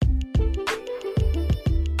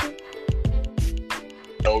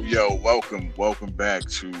Welcome back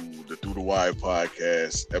to the Through the Wire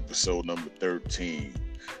podcast, episode number 13,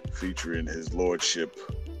 featuring His Lordship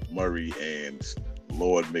Murray and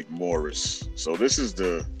Lord McMorris. So this is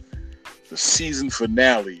the season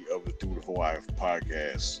finale of the Through the Wire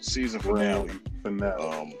podcast. Season finale.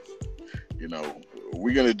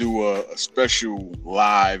 We're gonna do a special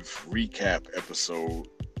live recap episode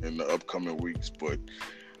in the upcoming weeks, but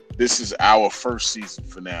this is our first season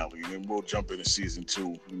finale, and then we'll jump into season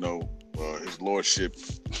 2. His Lordship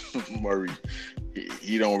Murray,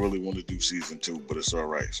 he don't really want to do season 2, but it's all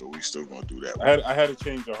right. So we still gonna do that. I had to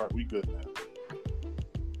change our heart. We good now.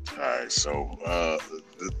 All right. So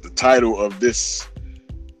the title of this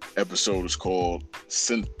episode is called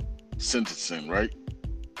Sentencing, right?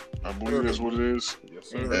 I believe that's what it is. Yes,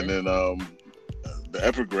 sir. And then the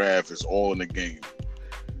epigraph is all in the game.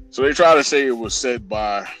 So they try to say it was said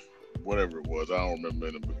by whatever it was. I don't remember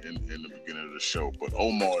in the beginning of the show, but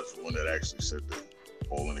Omar is the one that actually said the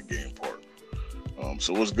all in the game part.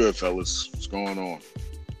 So what's good, fellas? What's going on?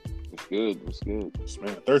 What's good?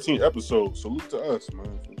 Man, 13 episodes. Salute to us,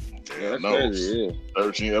 man. Yeah, Crazy,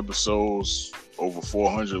 13 episodes, over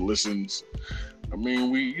 400 listens. I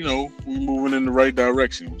mean, we moving in the right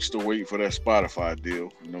direction. We still waiting for that Spotify deal.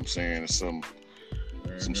 You know what I'm saying? And some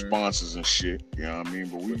sponsors and shit. You know what I mean?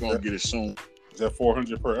 But we're gonna get it soon. Is that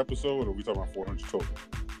 400 per episode, or are we talking about 400 total?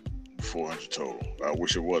 400 total. I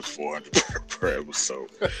wish it was 400 per episode.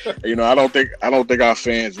 I don't think our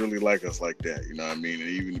fans really like us like that. You know what I mean? And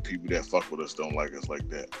even the people that fuck with us don't like us like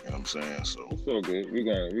that. You know what I'm saying? So it's all good. We're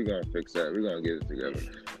gonna fix that. We're gonna get it together.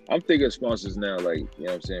 I'm thinking sponsors now. Like, you know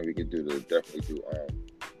what I'm saying? We could definitely do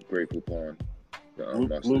Grey Poupon.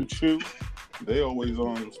 Blue Chew. They always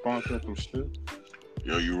on sponsoring some shit.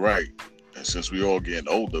 Yo, you're right. And since we all getting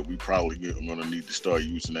older, we probably gonna need to start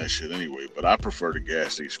using that shit anyway. But I prefer the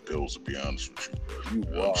gas station pills, to be honest with you. You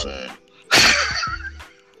know what I'm saying?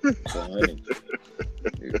 The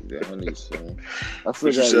honey, son. I What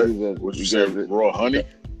forgot you said? Raw honey?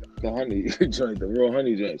 The honey joint, the raw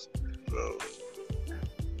honey joints.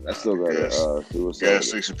 I still got it. Gas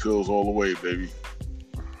station pills all the way, baby.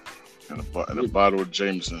 And a bottle of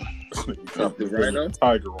Jameson. The Rhino?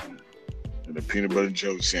 Tiger on it. And a peanut butter and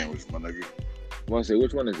jelly sandwich, my nigga. I want to say,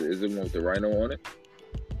 which one is it? Is it one with the Rhino on it?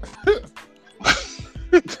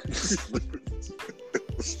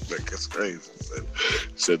 That's crazy.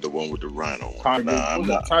 Said the one with the Rhino on it. Tiger, I'm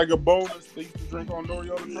not. Tiger Bonus they used to drink on Nori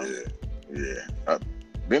all the time? Yeah.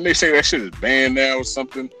 Didn't they say that shit is banned now or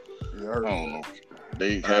something? Yeah, I don't know.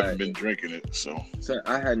 They haven't been drinking it, so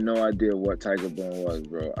I had no idea what Tiger Bone was,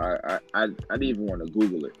 bro. I didn't even want to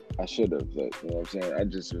Google it. I should have, but you know what I'm saying. I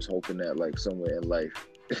just was hoping that like somewhere in life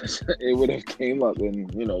it would have came up, and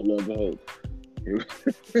lo and behold,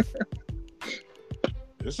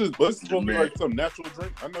 this is supposed to be like some natural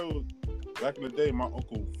drink. I know back in the day, my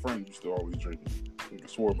uncle friend used to always drink it. He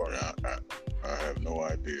swore about it. I have no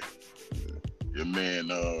idea. Your man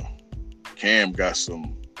Cam got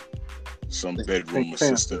some bedroom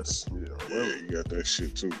assistance. Yeah, he got that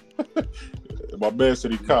shit too. My man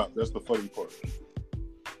said he copped. That's the funny part.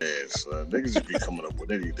 Yeah, so niggas just be coming up with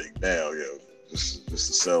anything now, just to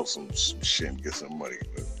sell some shit and get some money.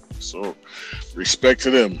 So respect to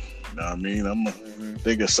them. You know what I mean? I'm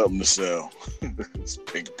thinking something to sell. It's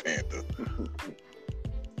Pink Panther.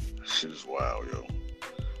 Shit is wild, yo.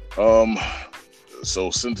 So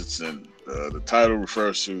sentencing. The title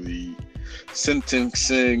refers to the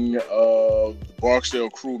sentencing of the Barksdale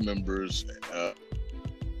crew members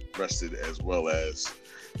arrested, as well as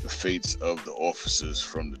the fates of the officers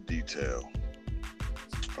from the detail.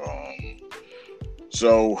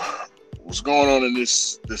 So what's going on in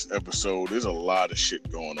this episode? There's a lot of shit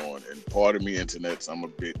going on, and part of me, internets, I'm a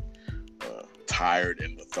bit tired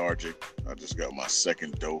and lethargic. I just got my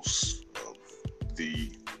second dose of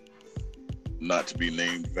the not to be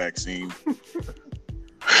named vaccine.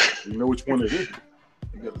 You know which one it is.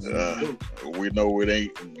 We know it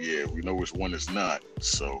ain't. Yeah, we know which one it's not.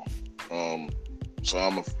 So, I'm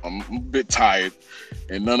a bit tired,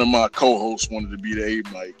 and none of my co-hosts wanted to be the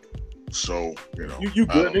A-Mike. So, you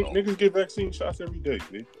good? Niggas get vaccine shots every day,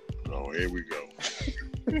 man. Oh, here we go.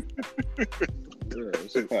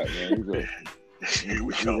 It's a fact, man. Here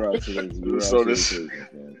we go. So this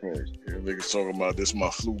niggas talking about this my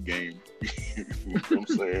flu game. You know what I'm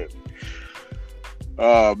saying?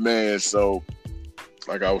 Oh man, so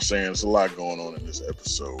like I was saying, there's a lot going on in this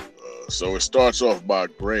episode. So it starts off by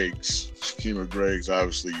Greggs, Shakima Greggs.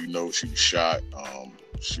 Obviously, she was shot.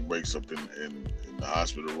 She wakes up in the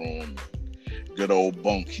hospital room. Good old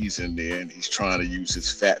Bunk, he's in there and he's trying to use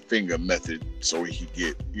his fat finger method so he could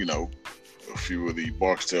get, a few of the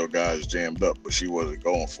Barksdale guys jammed up, but she wasn't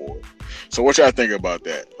going for it. So what y'all think about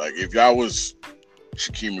that? Like, if y'all was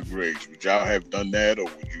Shaquem Griggs, would y'all have done that, or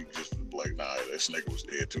would you just be like, nah, this nigga was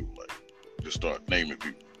there too? Like, just start naming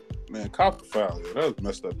people. Man, cop foul. Yeah, that was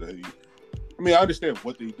messed up. That I mean, I understand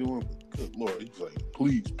what they doing, but good Lord, he's like,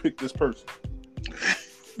 please pick this person.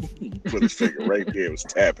 Put his finger right there, was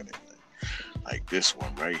tapping it. Like this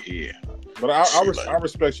one right here. But I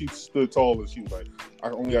respect she stood tall and she was like, I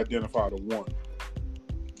only identified a one.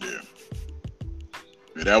 Yeah,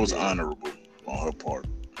 that was honorable on her part.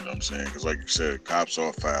 You know what I'm saying? Because like you said, cops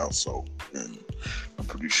are foul, so, and I'm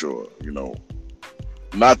pretty sure, you know,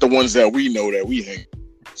 not the ones that we know that we hang.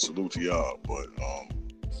 Salute to y'all, but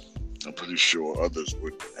I'm pretty sure others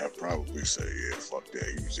would have probably said, yeah, fuck that,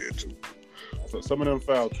 he was there too. So some of them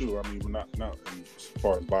fouled too. I mean, not as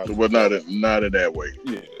far as body. But not in that way.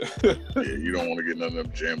 Yeah. Yeah, you don't want to get none of them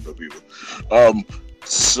jammed up either.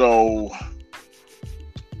 So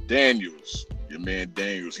Daniels, your man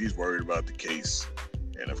Daniels, he's worried about the case.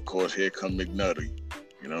 And of course, here come McNutty.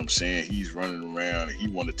 You know what I'm saying? He's running around and he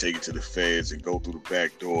want to take it to the feds and go through the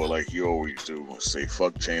back door like he always do and say,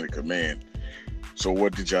 fuck chain of command. So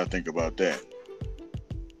what did y'all think about that?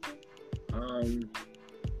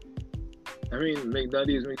 I mean,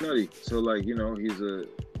 McNutty is McNutty. So, like, you know, he's a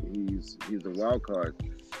wild card,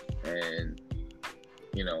 and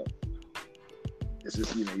you know, it's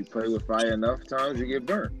just, you know, you play with fire enough times, you get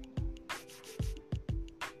burnt.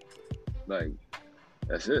 Like,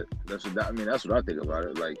 that's it. That's what I think about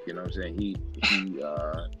it. Like, you know what I'm saying? He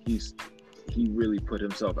really put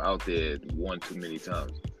himself out there one too many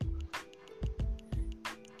times.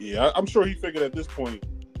 Yeah, I'm sure he figured at this point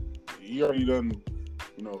he already done,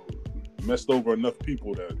 you know, messed over enough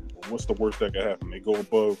people that what's the worst that could happen? They go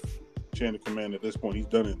above chain of command at this point. He's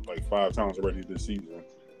done it like 5 times already this season.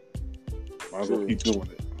 Might as well keep doing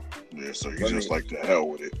it. Yeah, so he's just like the hell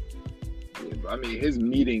with it. Yeah, I mean, his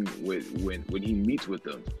meeting with when he meets with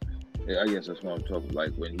them, I guess that's what I'm talking.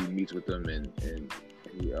 Like when he meets with them and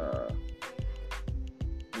he you know,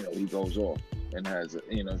 he goes off and has a,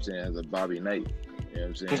 you know what I'm saying, has a Bobby Knight. You know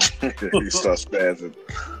what I'm saying? He starts spazzing.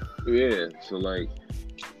 Yeah, so like,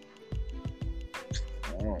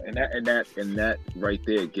 and that right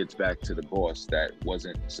there gets back to the boss that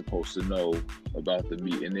wasn't supposed to know about the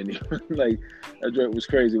meet, and then he, like, that joint was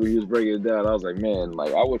crazy when he was breaking it down. I was like, man,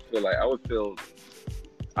 like I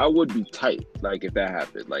would be tight, like if that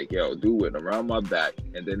happened, like, yo, dude went around my back,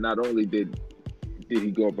 and then not only did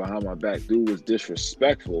he go behind my back, dude was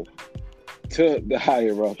disrespectful to the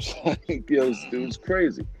higher ups. Like, yo, it was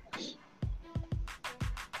crazy.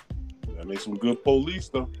 That makes some good police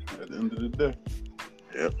though. At the end of the day.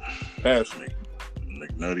 Yep. Passionate.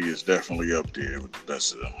 McNutty is definitely up there with the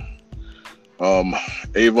best of them.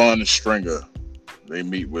 Avon and Stringer, they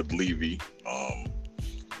meet with Levy.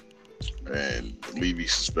 And Levy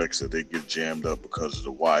suspects that they get jammed up because of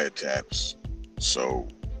the wiretaps. So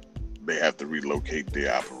they have to relocate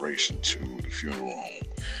their operation to the funeral home.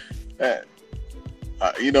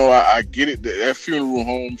 You know, I get it. That funeral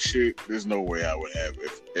home shit, there's no way I would have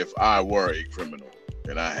if I were a criminal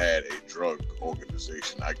and I had a drug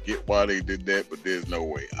organization. I get why they did that, but there's no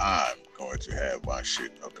way I'm going to have my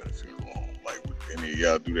shit up in a funeral home. Like, would any of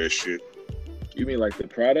y'all do that shit? You mean like the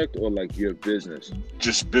product or like your business?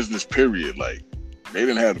 Just business, period. Like, they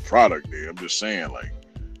didn't have the product there. I'm just saying, like,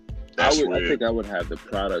 I think I would have the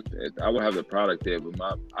product. I would have the product there,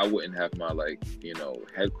 but I wouldn't have my, like, you know,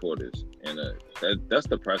 headquarters. And that's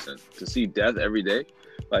depressing to see death every day.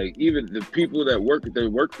 Like, even the people that work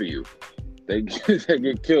for you, they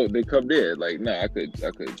get killed. They come there. Like, nah, I could.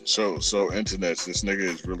 So internets, this nigga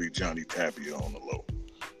is really Johnny Tapia on the low.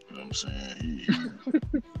 You know what I'm saying? He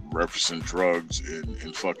referencing drugs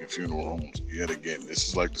in fucking funeral homes yet again. This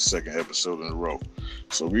is like the second episode in a row.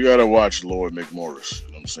 So we gotta watch Lloyd McMorris. You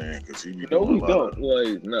know what I'm saying? Because he be doing we don't.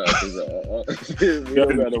 Like, no, we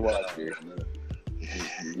don't gotta watch it.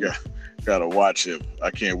 You gotta watch him.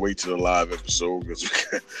 I can't wait to the live episode because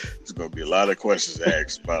there's gonna be a lot of questions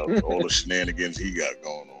asked about all the shenanigans he got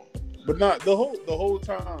going on. But not the whole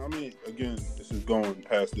time. I mean, again, this is going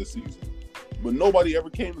past this season. But nobody ever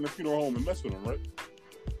came in the funeral home and messed with him, right?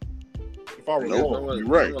 If I recall, you're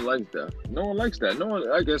right. No one likes that. No one.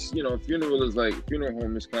 I guess, you know, funeral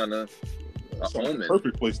home is kind of a omen.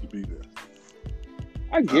 Perfect place to be there.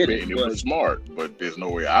 I get it. It was smart, but there's no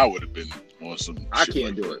way I would have been on some. I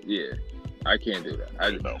can't do it. Yeah, I can't do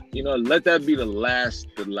that. You know, let that be the last.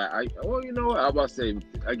 Well, you know what? I'm about to say.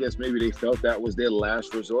 I guess maybe they felt that was their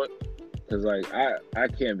last resort, because like I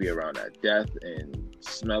can't be around that death and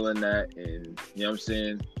smelling that, and you know what I'm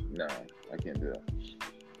saying. No, I can't do that.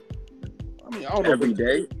 I mean, I don't know. Every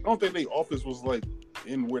day. I don't think their office was like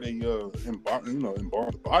in where they embalm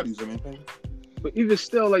the bodies or anything. But even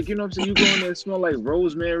still, like, you know what I'm saying, you go in there and smell like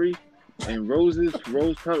rosemary and rose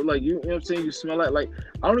powder, like, you know what I'm saying, you smell like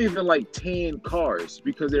I don't even like tan cars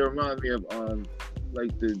because they remind me of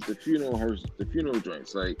like the funeral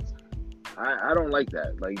joints. Like I don't like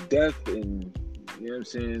that. Like death and, you know what I'm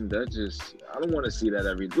saying, that just, I don't want to see that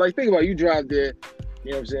like, think about it, you drive there,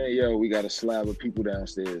 you know what I'm saying, yo, we got a slab of people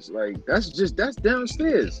downstairs. Like that's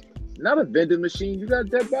downstairs, not a vending machine. You got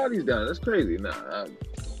dead bodies down. That's crazy. Nah,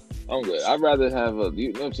 I'm good. I'd rather have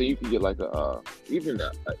you know what I'm saying, you can get like even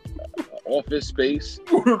a office space.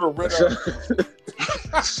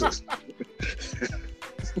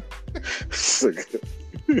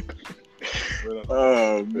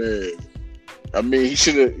 Oh man. I mean, he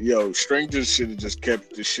should have, Strangers should have just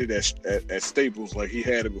kept the shit at Staples like he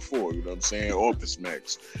had it before, you know what I'm saying? Office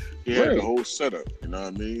Max. He had the whole setup, you know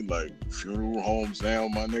what I mean? Like, funeral homes now,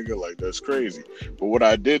 my nigga, like, that's crazy. But what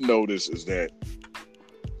I did notice is that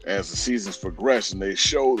as the seasons progress and they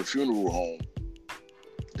show the funeral home,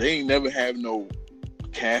 they ain't never have no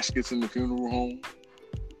caskets in the funeral home.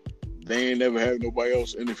 They ain't never have nobody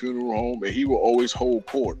else in the funeral home, and he will always hold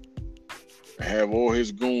court. Have all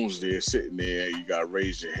his goons there sitting there. You gotta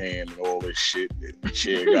raise your hand and all this shit. The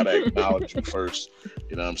chair gotta acknowledge you first.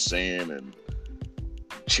 You know what I'm saying? And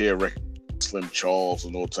chair Slim Charles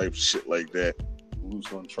and all types of shit like that.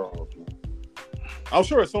 Slim Charles. Man. I'm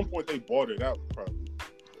sure at some point they bought it out. Probably.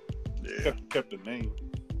 Yeah. Kept the name.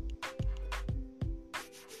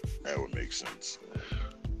 That would make sense.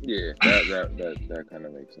 Yeah, that kind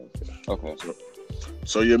of makes sense. Okay.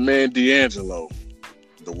 So your man D'Angelo.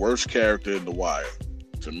 The worst character in The Wire,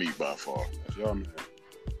 to me, by far. That's your man.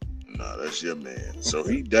 Nah, that's your man. So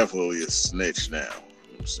he definitely a snitch now. You know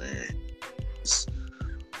what I'm saying? He's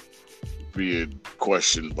being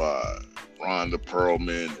questioned by Rhonda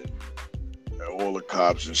Perlman and all the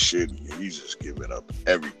cops and shit. And he's just giving up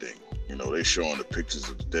everything. You know, they showing the pictures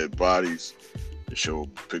of the dead bodies. They show a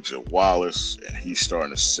picture of Wallace, and he's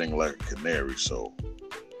starting to sing like a canary. So,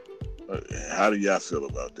 how do y'all feel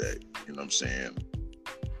about that? You know what I'm saying?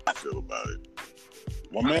 I feel about it.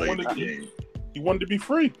 One man he wanted to be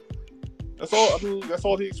free. That's all. I mean, that's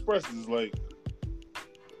all he expresses is like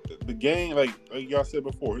the gang. Like y'all said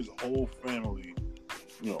before, his whole family,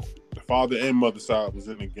 you know, the father and mother side was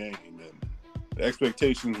in the gang, and the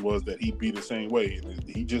expectation was that he'd be the same way, and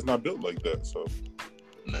he just not built like that. So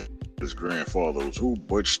his grandfather was who?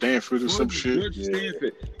 Butch Stanford or some shit. Butch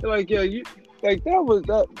Stanford. Like, yeah, you like that was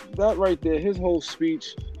that right there. His whole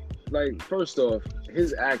speech. Like, first off,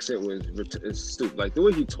 his accent is stupid. Like, the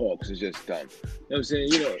way he talks is just dumb. You know what I'm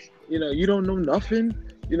saying? You don't know nothing.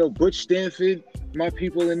 You know, Butch Stanford, my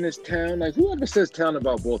people in this town. Like, whoever says town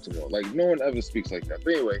about Baltimore? Like, no one ever speaks like that.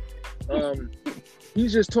 But anyway,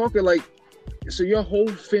 he's just talking like, so your whole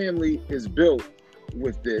family is built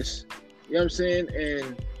with this. You know what I'm saying?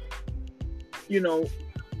 And, you know,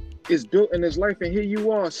 it's built in his life, and here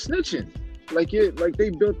you are snitching. Like they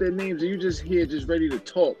built their names, and you just here, just ready to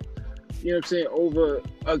talk. You know what I'm saying, over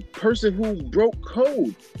a person who broke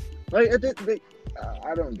code. Like, I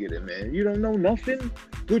don't get it, man. You don't know nothing?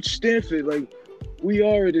 Butch Stanford, like, we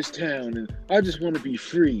are in this town, and I just want to be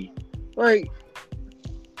free. Like,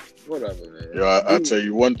 whatever, man. Yeah, I'll tell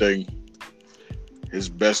you one thing. His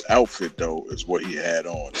best outfit, though, is what he had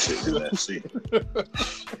on sitting in that seat.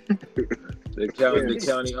 the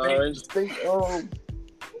county orange.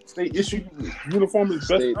 State issue uniform is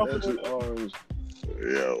best outfit. Orange.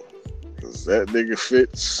 Yo. Cause that nigga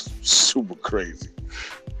fits super crazy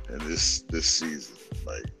in this season.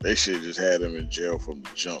 Like, they should have just had him in jail from the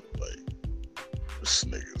jump. Like, this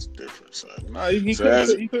nigga's different, son. Nah, he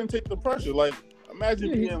couldn't take the pressure. Like,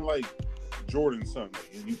 imagine being like Jordan's son,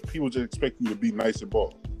 and people just expect you to be nice and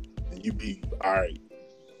ball, and you be all right.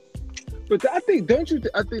 But I think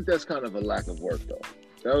that's kind of a lack of work, though.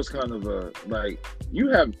 That was kind of a, like, you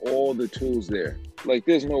have all the tools there. Like,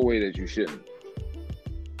 there's no way that you shouldn't.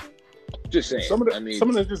 Just saying. Some of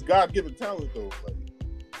that's just God-given talent, though. Like,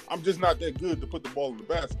 I'm just not that good to put the ball in the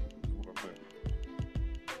basket. Is what I'm saying.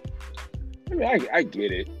 I mean, I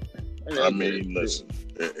get it. I mean, listen.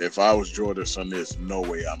 If I was Jordan, son, there's no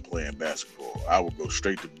way I'm playing basketball. I would go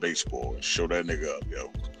straight to baseball and show that nigga up, yo.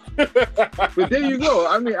 But there you go.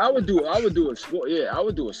 I mean, I would do a sport. Yeah, I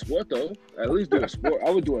would do a sport though. At least do a sport.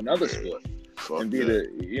 I would do another sport and be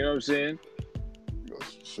you know what I'm saying?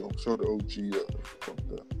 Show the OG fuck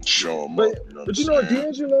that. Show him but, up. You know but you know what,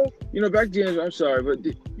 D'Angelo? You know, back to D'Angelo. I'm sorry, but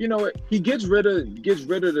you know what? He gets rid of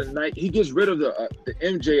the night. He gets rid of the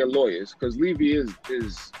MJ of lawyers because Levy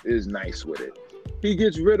is nice with it. he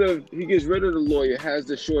gets rid of the lawyer, has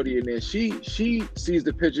the shorty in there. She sees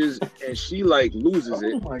the pictures and she like loses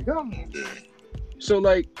it. Oh my god. So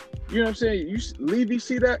like, you know what I'm saying? Levy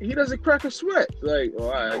see that? He doesn't crack a sweat. Like,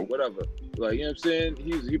 all right, whatever. Like, you know what I'm saying?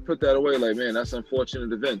 He put that away like, man, that's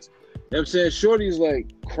unfortunate events. You know what I'm saying? Shorty's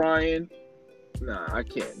like crying. Nah, I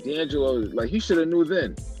can't. D'Angelo, like, he should have knew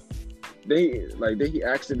then. He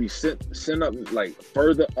asked to be sent up like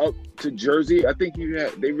further up to Jersey. I think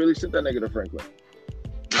they really sent that nigga to Franklin.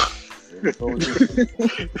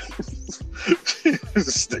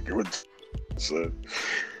 Sticking with son.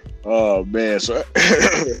 Oh man, so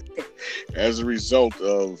as a result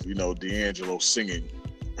of D'Angelo singing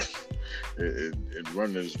and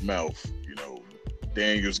running his mouth,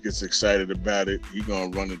 Daniels gets excited about it. He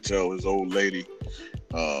gonna run and tell his old lady.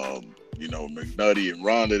 McNutty and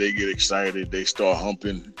Rhonda, they get excited. They start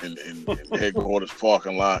humping in headquarters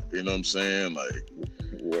parking lot. You know what I'm saying? Like,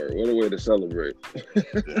 what a way to celebrate.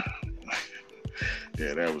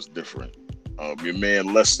 Yeah, that was different. Your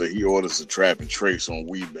man Lester, he orders a trap and trace on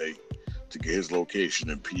Weebay to get his location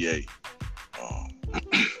in PA.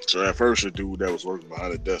 So at first, the dude that was working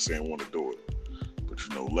behind the desk didn't want to do it. But,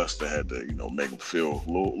 Lester had to, make him feel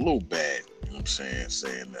a little bad. You know what I'm saying?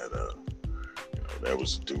 Saying that, that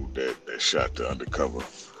was the dude that shot the undercover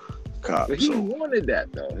cop. But he wanted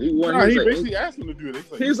that, though. He basically asked him to do it.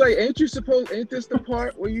 He's like, ain't this the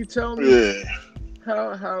part where you tell me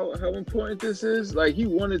how important this is? Like, he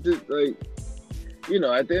wanted to, like,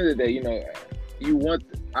 at the end of the day,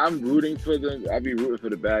 I'm rooting for them. I be rooting for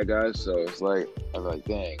the bad guys. So it's like, I'm like,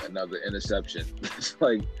 dang, another interception. It's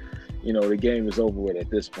like, the game is over with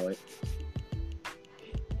at this point.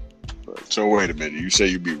 But, so wait a minute. You say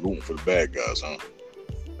you be rooting for the bad guys, huh?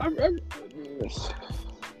 I ain't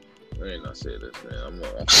not say this, man.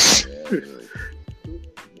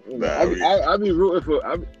 I be rooting for.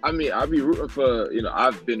 I be rooting for.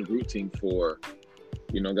 I've been rooting for.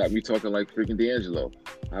 Got me talking like freaking D'Angelo.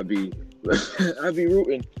 I be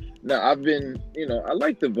rooting. Now I've been. I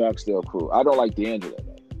like the Barksdale crew. I don't like D'Angelo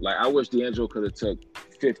though. Like, I wish D'Angelo could have took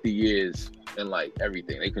 50 years and like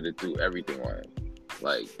everything. They could have do everything on him.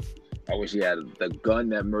 Like, I wish he had the gun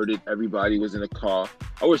that murdered everybody was in the car.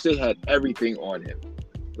 I wish they had everything on him.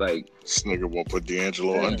 Like, this nigga won't put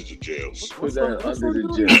D'Angelo under the jails. Put that under the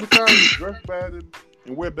jail. Dress bad and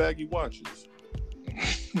wear baggy watches.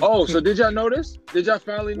 Oh, so did y'all notice? Did y'all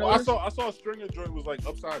finally notice? I saw a stringer joint was like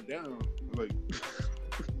upside down. Like,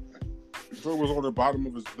 joint was on the bottom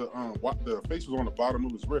of his the face was on the bottom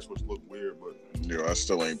of his wrist, which looked weird. But I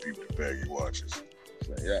still ain't peeped the baggy watches.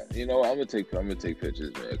 Yeah, I'm gonna take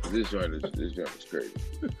pictures, man, because this joint is crazy.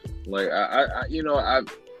 Like,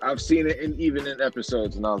 I've seen it even in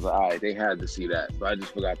episodes, and I was like, all right, they had to see that, but I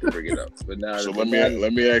just forgot to bring it up. But now, so let me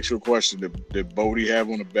ask you a question: Did Bodie have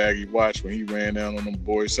on a baggy watch when he ran down on them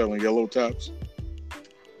boys selling yellow tops?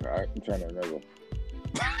 All right, I'm trying to remember.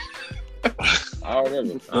 I don't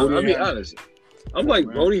remember. I'll be honest. I'm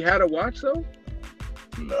like, Bodie had a watch though.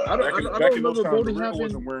 No, I don't remember Bodie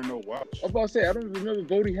wasn't wearing no watch. I was about to say, I don't remember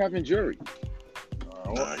Bodie having jewelry.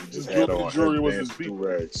 Nah, he just had on jewelry was his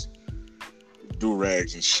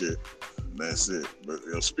do-rags and shit. And that's it. But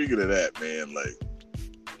speaking of that, man, like,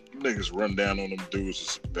 niggas run down on them dudes with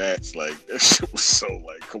some bats. Like, that shit was so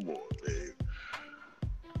like, come on, man.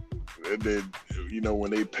 And then,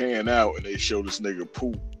 when they pan out and they show this nigga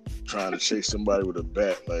Poop trying to chase somebody with a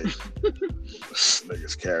bat, like, this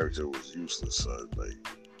nigga's character was useless, son. Like,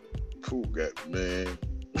 Poop got, man.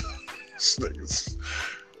 This nigga's,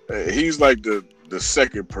 he's like the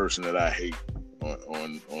second person that I hate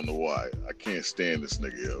on the Y. I can't stand this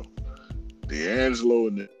nigga, yo. D'Angelo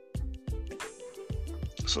and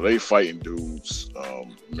so they fighting dudes.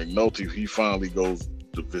 McNulty, he finally goes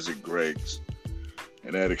to visit Greg's,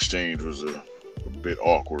 and that exchange was a bit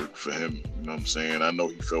awkward for him. You know what I'm saying? I know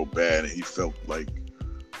he felt bad and he felt like,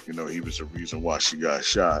 he was the reason why she got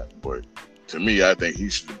shot. But to me, I think he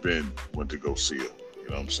should have went to go see her. You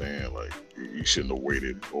know what I'm saying? Like, he shouldn't have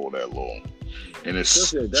waited all that long. And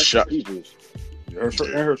it's shot. And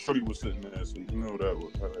her shorty was sitting there, so you know that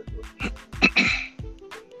was how that goes.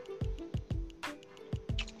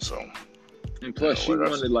 So, and plus, she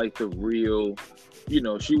wanted like the real.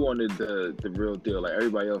 She wanted the real deal. Like,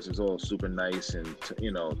 everybody else is all super nice and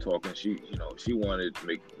talking. She wanted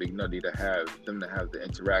McNutty to have the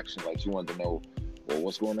interaction. Like, she wanted to know, well,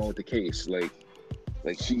 what's going on with the case. Like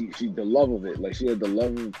she the love of it. Like, she had the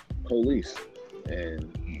love of police,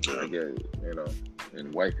 and I guess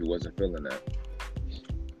and wifey wasn't feeling that.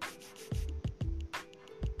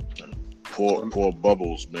 Poor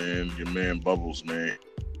Bubbles, man. Your man Bubbles, man.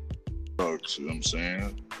 You know what I'm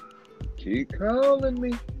saying? Keep calling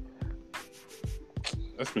me.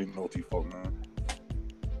 That's McNulty fault, man.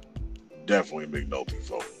 Definitely McNulty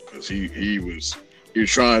fault because he was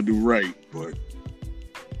trying to do right, but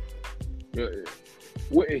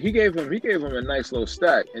he gave him a nice little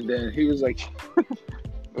stack, and then he was like,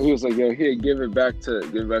 yo, here, give it back to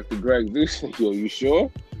Greg. Dude, yo, you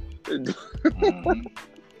sure? mm-hmm.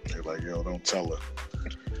 They're like, yo, don't tell her.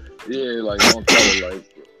 Yeah, like don't tell her,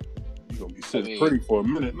 like you gonna be sitting pretty for a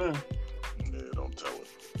minute now. Yeah, don't tell her.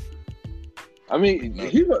 I mean,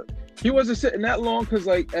 he wasn't sitting that long because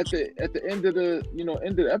like at the end of the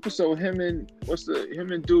end of the episode, him and what's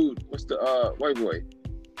the white boy,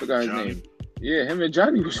 the guy's Johnny. name? Yeah, him and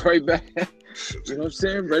Johnny was right back. You know what I'm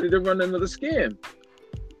saying? Ready to run another scam.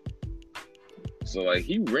 So like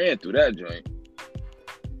he ran through that joint.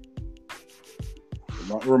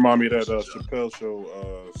 Remind me of that Chappelle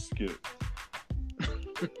Show skit.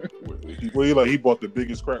 He bought the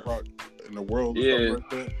biggest crack rock in the world. Yeah, like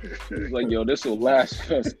that. He's like, yo, this will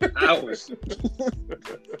last us hours.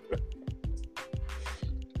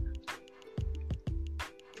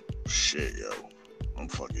 Shit, yo. I'm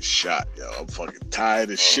fucking shot, yo. I'm fucking tired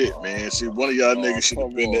of shit, man. See, one of y'all niggas should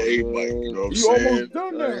have been the A mic. You know what I'm saying? Almost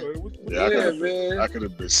done that. Yeah, I could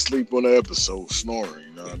have been asleep on the episode snoring.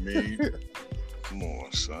 You know what I mean? Come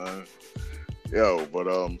on, son. Yo, but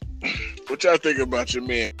what y'all think about your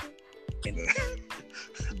man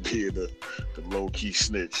being the low key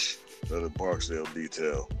snitch of the Barksdale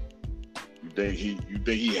detail? You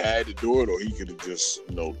think he had to do it, or he could have just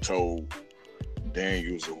told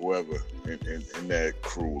Daniels or whoever in that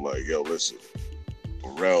crew, like, yo, listen,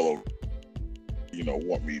 Burrell,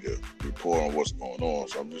 want me to report on what's going on,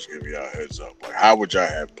 so I'm just giving y'all a heads up. Like, how would y'all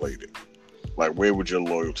have played it? Like, where would your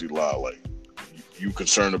loyalty lie? Like, you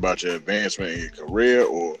concerned about your advancement in your career,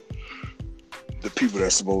 or the people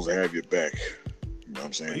that's supposed to have your back? You know what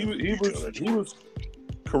I'm saying? He was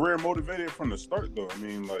career motivated from the start, though. I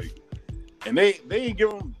mean, like, and they ain't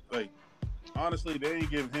give him, like, honestly, they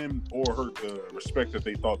ain't give him or her the respect that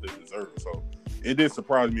they thought they deserved. So it didn't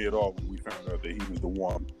surprise me at all when we found out that he was the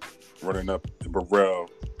one running up to Burrell,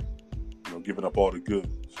 giving up all the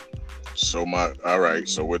goods. So all right.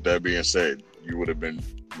 So with that being said, you would have been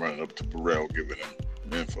running up to Burrell, giving him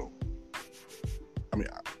info. I mean,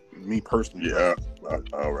 me personally. Yeah.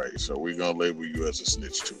 All right. So we're gonna label you as a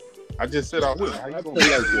snitch too. I just said I would.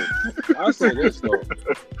 I'll say this though.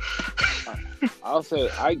 I'll say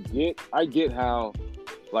I get how,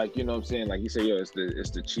 like, you know what I'm saying, like you say, yo, it's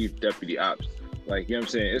the chief deputy ops. Like, you know what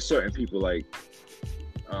I'm saying, it's certain people like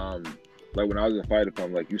when I was in fire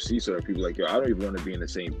department, like you see certain people like, yo, I don't even want to be in the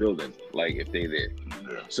same building, like if they there.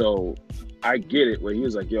 Yeah. So I get it where he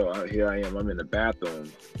was like, yo, here I am, I'm in the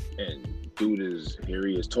bathroom and dude here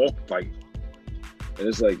he is talking, like, and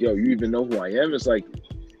it's like, yo, you even know who I am? It's like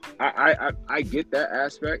I get that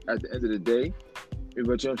aspect at the end of the day. But you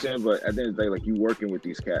know what I'm saying? But at the end of the day, like, you working with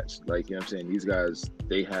these cats. Like, you know what I'm saying? These guys,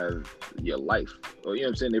 they have your life. Or, you know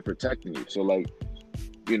what I'm saying? They're protecting you. So, like,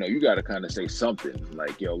 you got to kind of say something.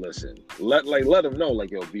 Like, yo, listen. Let them know. Like,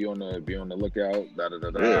 yo, be on the lookout.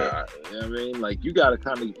 Da-da-da-da. Yeah. You know what I mean? Like, you got to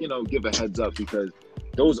kind of, give a heads up because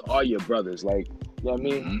those are your brothers. Like, you know what I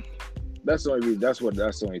mean? Mm-hmm. That's the only reason. That's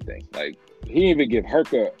the only thing. Like, he didn't even give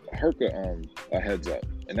Herka a heads up.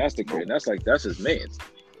 And that's the kid. That's his man's.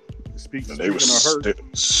 They were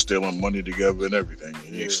stealing money together and everything.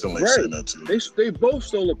 He still ain't saying that to you. They both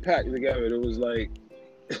stole a pack together. It was like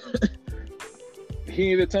he didn't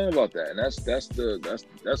even tell him about that, and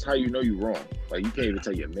that's how you know you wrong. Like, you can't even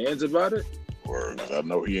tell your mans about it. Word. No. I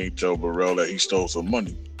know he ain't tell Burrell that he stole some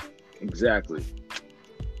money. Exactly.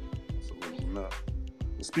 Absolutely not.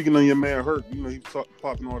 Speaking of your man Hurt, he was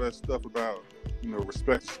popping all that stuff about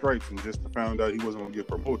respect the stripes, and just found out he wasn't gonna get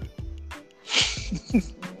promoted.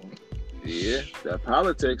 Yeah, that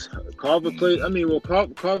politics. Carver played. I mean, well,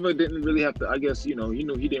 Carver didn't really have to. I guess he knew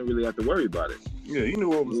he didn't really have to worry about it. Yeah, he knew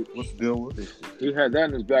what the deal was. He had that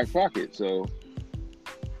in his back pocket, so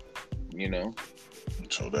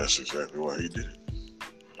So that's exactly why he did it.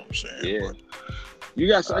 I'm saying. Yeah, you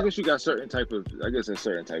got. I guess you got certain type of. I guess there's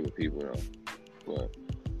certain type of people though, but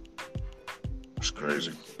it's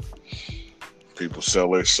crazy. People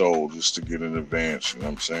sell their soul just to get an advance. You know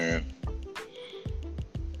what I'm saying?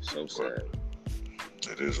 So sad.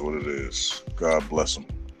 It is what it is. God bless him.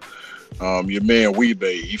 Your man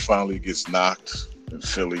Weebay, he finally gets knocked in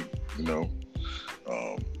Philly.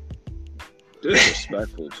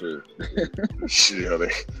 Disrespectful too. Yeah,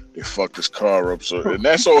 they fucked his car up. So, and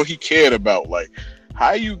that's all he cared about. Like,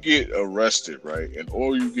 how you get arrested, right? And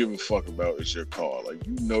all you give a fuck about is your car. Like,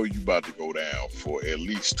 you about to go down for at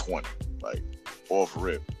least 20, like, off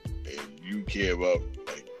rip, and you care about,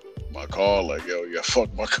 like, my car, like, yo, you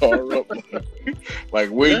fucked my car up. Like,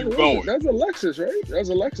 where you going? That's a Lexus, right? That's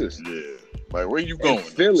a Lexus. Yeah. Like, where you going?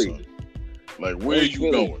 Philly. Son? Like, where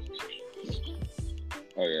you going?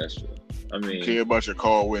 Oh, yeah, that's true. I mean, you care about your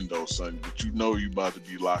car window, son, but you know you about to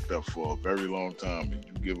be locked up for a very long time, and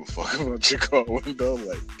you give a fuck about your car window.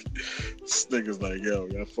 Like, this nigga's like, yo,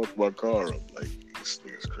 I fucked my car up. Like, this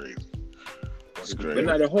nigga's crazy. It's crazy.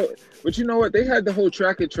 But you know what? They had the whole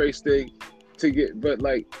track and trace thing to get, but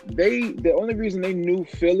like the only reason they knew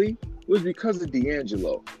Philly was because of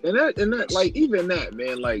D'Angelo, and that like even that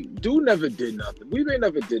man, like dude never did nothing. We may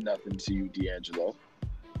never did nothing to you, D'Angelo.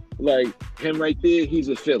 Like him right there, he's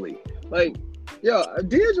a Philly. Like, yo,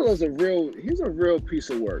 D'Angelo's he's a real piece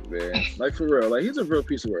of work, man. Like for real, like he's a real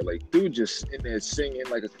piece of work. Like dude just in there singing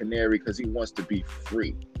like a canary because he wants to be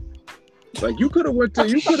free. Like you could have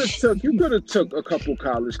took a couple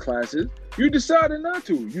college classes. You decided not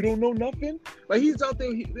to. You don't know nothing. Like he's out there.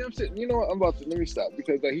 I'm saying, you know what? Let me stop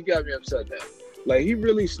because like he got me upset now. Like he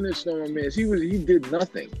really snitched on my man. He did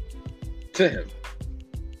nothing to him.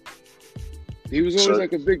 He was always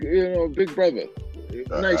like a big brother.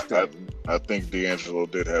 Nice to him. I think D'Angelo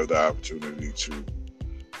did have the opportunity to,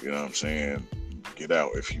 you know what I'm saying, get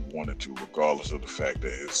out if he wanted to, regardless of the fact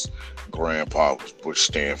that his grandpa was Bush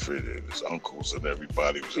Stanford and his uncles and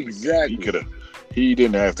everybody was in the game. He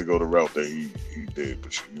didn't have to go the route that he did,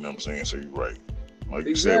 but you know what I'm saying? So you're right. Like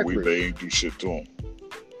you said, they ain't do shit to him.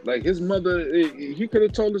 Like his mother, he could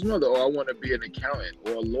have told his mother, "Oh, I want to be an accountant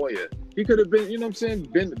or a lawyer." He could have been, you know what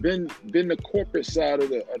I'm saying, been the corporate side of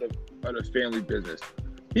the family business.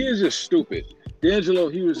 He is just stupid. D'Angelo,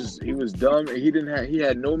 he was dumb, and he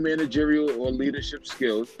had no managerial or leadership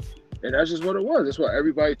skills, and that's just what it was. That's why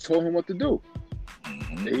everybody told him what to do.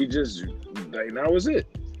 Mm-hmm. He just like that was it.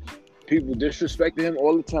 People disrespected him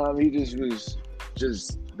all the time. He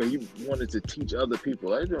but he wanted to teach other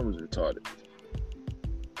people. Everyone was retarded.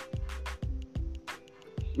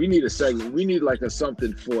 We need a segment. We need like a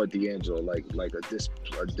something for D'Angelo, like a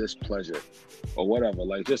displeasure or whatever,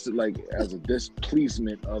 like just like as a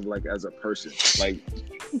displeasement of like as a person, like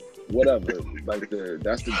whatever. Like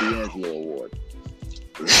that's the D'Angelo award.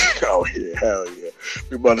 Oh yeah, hell yeah!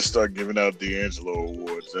 We about to start giving out D'Angelo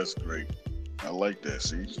awards. That's great. I like that.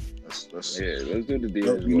 See, that's yeah. Let's do the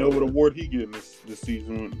D'Angelo. You know what award he getting this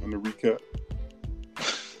season on the recap?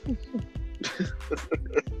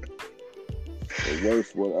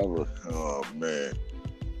 Worth whatever. Oh man.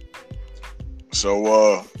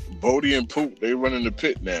 So Bodie and Poot, they running the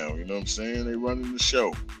pit now, you know what I'm saying? They running the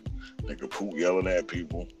show. Nigga Poot yelling at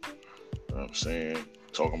people. You know what I'm saying?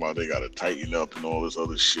 Talking about they gotta tighten up and all this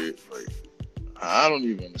other shit. Like I don't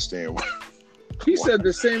even understand what he said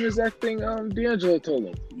the same exact thing D'Angelo told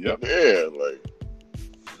him. Yep. Yeah, like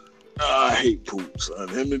I hate Poot, son.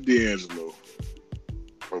 Him and D'Angelo.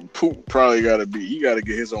 But Poot probably gotta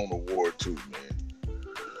get his own award too, man.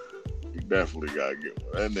 He definitely gotta get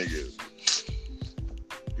one. That nigga.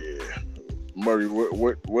 Yeah. Murray,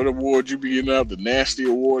 what award you be getting out? The Nasty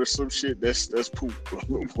Award or some shit? That's Poot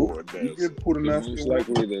award. You get Poot a Nasty He's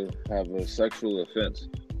likely to have a sexual offense.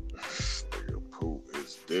 Nigga Poot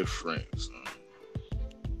is different, son.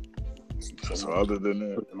 So other than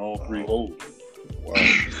that, in all three holes.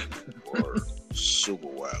 Wow. Super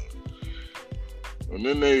wild. And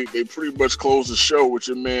then they pretty much closed the show with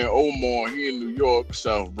your man Omar. He in New York,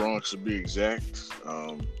 South Bronx to be exact.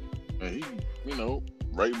 And he,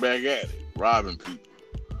 right back at it, robbing people,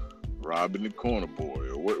 robbing the corner boy,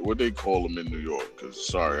 or what they call him in New York. Cause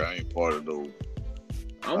sorry, I ain't part of those.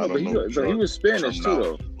 I don't know, but he was Spanish too,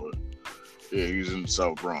 though. But, yeah, he's in the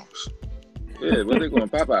South Bronx. Yeah, what they going,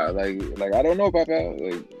 Papa? Like I don't know, Papa.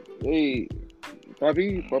 Like, hey,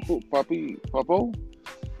 Papi, Papo.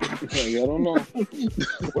 I don't know.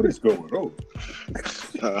 What is going on?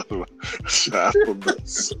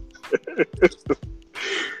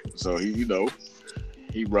 So he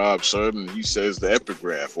robs son and he says the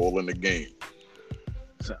epigraph all in the game.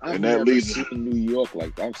 So I've never seen New York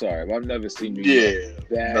like that. I'm sorry, I've never seen New York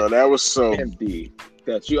that was so empty.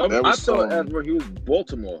 That's you. I thought ever he was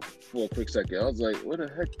Baltimore for a quick second. I was like, what the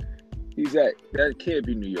heck? He's at that can't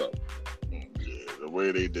be New York. The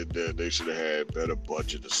way they did that, they should have had better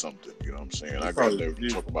budget or something. You know what I'm saying? I got never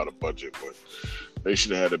talk about a budget, but they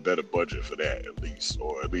should have had a better budget for that at least,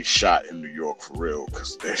 or at least shot in New York for real.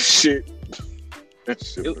 Because that shit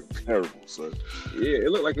looked terrible, son. Yeah,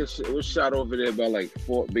 it looked like it was shot over there by like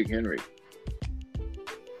Fort Big Henry.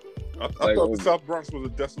 I thought the South Bronx was a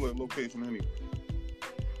desolate location anyway.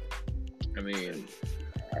 I mean,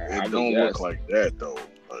 it don't look like that though.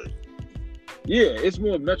 Like, yeah, it's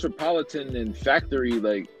more metropolitan than factory.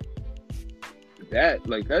 Like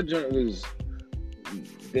that joint was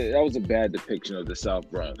that was a bad depiction of the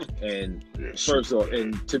South Bronx. And first off,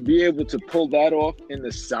 and to be able to pull that off in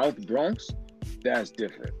the South Bronx, that's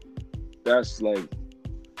different. That's like,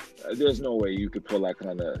 there's no way you could pull that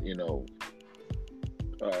kind of,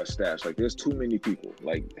 stash. Like, there's too many people.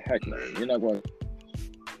 Like, heck no, you're not going.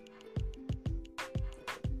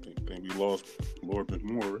 I think we lost Lord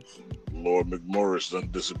McMorris. Lord McMorris done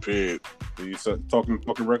disappeared. He's talking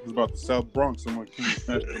records about the South Bronx. Someone came and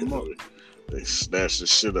snatched him up. They snatched the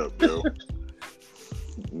shit up, yo.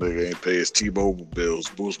 Nigga ain't pay his T-Mobile bills.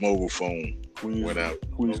 Boost Mobile phone went out.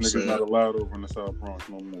 Queens niggas not allowed over in the South Bronx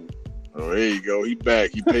no more. Oh, there you go. He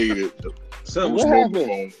back. He paid it. Son, Boost what Mobile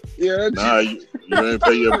happened? phone. Yeah, Nah, you ain't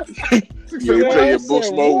pay your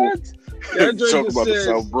Boost Mobile. Talk about the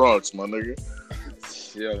South Bronx, my nigga.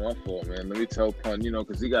 Yeah, my fault, man. Let me tell Pun,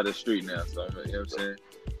 because he got a street now, so you know what I'm saying?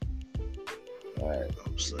 All right,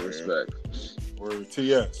 respect. Word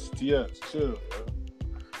TS, chill, bro.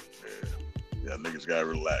 Yeah, niggas gotta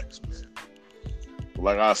relax, man. But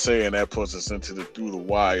like I was saying, that puts us into the Through the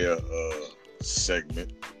Wire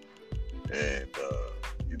segment, and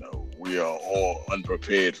we are all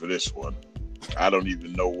unprepared for this one. I don't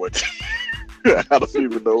even know what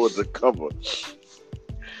to cover.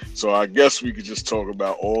 So I guess we could just talk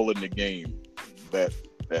about All in the Game, that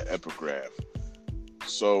epigraph.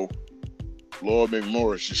 So, Lord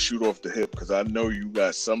McMorris, just shoot off the hip, because I know you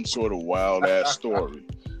got some sort of wild ass story,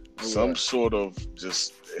 some sort of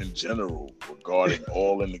just in general regarding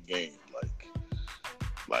All in the Game,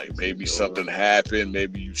 like maybe something happened,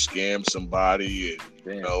 maybe you scammed somebody,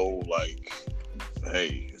 and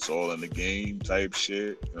hey, it's all in the game type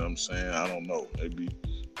shit. You know what I'm saying? I don't know. Maybe.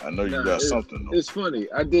 I know you got something though. It's funny.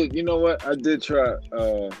 I did. You know what? I did try.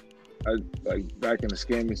 Back in the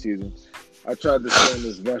scamming season, I tried to scam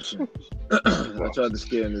this Russian. I tried to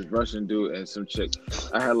scam this Russian dude and some chick.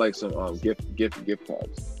 I had like some gift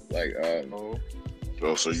cards. Like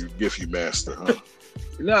so you Giphy master, huh?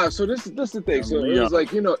 Nah. So this is the thing. So it was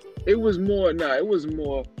like it was more. Nah. It was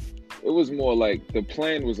more like the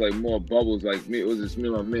plan was like more bubbles. Like me, it was just me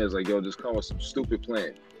and my man. It's like, yo, just come with some stupid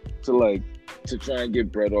plan to try and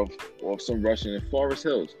get bread off some Russian in Forest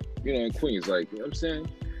Hills, in Queens, like, you know what I'm saying?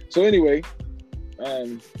 So anyway,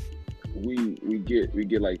 we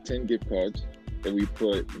get like 10 gift cards, and we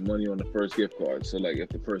put money on the first gift card. So like if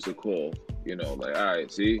the person call, like, all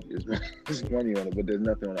right, see, there's money on it, but there's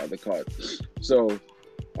nothing on the other card. So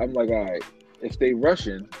I'm like, all right, if they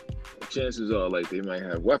Russian, chances are like they might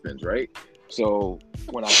have weapons, right? So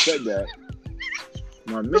when I said that,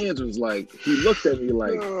 my man's was like, he looked at me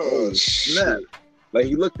like, oh snap. Like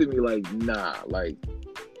he looked at me like, nah, like,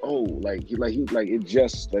 oh, like it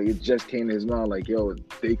just came to his mind like, yo,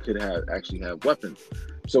 they could actually have weapons.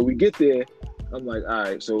 So we get there, I'm like, all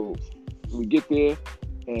right, so we get there,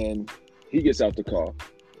 and he gets out the car,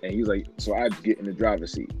 and he's like, so I get in the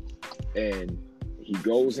driver's seat, and he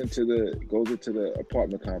goes into the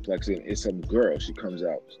apartment complex, and it's some girl. She comes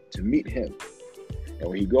out to meet him, and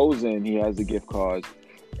when he goes in, he has the gift cards,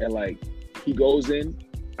 and like he goes in.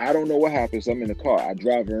 I don't know what happens. I'm in the car. I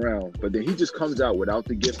drive around, but then he just comes out without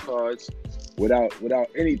the gift cards, without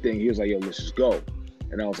anything. He was like, "Yo, let's just go."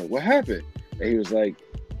 And I was like, "What happened?" And he was like,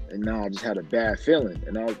 "Nah, I just had a bad feeling."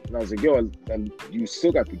 And I was like, "Yo, you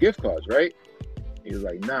still got the gift cards, right?" He was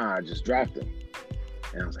like, "Nah, I just dropped them."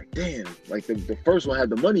 And I was like, "Damn!" Like the first one had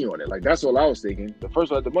the money on it. Like that's all I was thinking. The first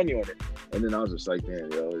one had the money on it, and then I was just like,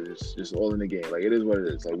 "Damn, yo, it's just all in the game. Like it is what it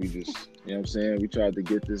is. Like we just, you know what I'm saying? We tried to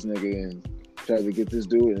get this nigga and tried to get this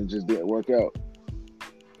dude, and it just didn't work out."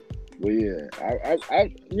 But yeah, I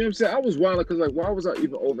you know what I'm saying? I was wild because like, why was I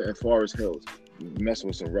even over in Forest Hills messing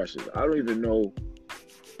with some Russians? I don't even know.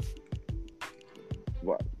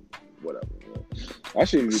 Whatever. Man. I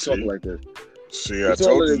shouldn't be talking like this. See, I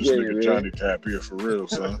told you this nigga Johnny Tapia for real,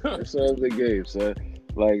 son. It's all the game, son.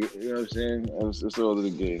 Like, you know what I'm saying? It's all of the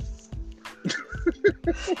game.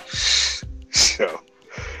 So,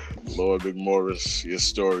 Lord McMorris, your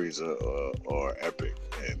stories are epic,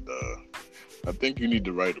 and I think you need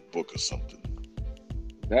to write a book or something.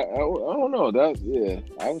 That I don't know. That yeah,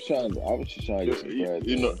 I was just trying to get some bread.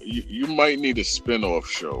 You might need a spin-off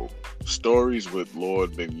show, Stories with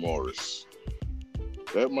Lord McMorris.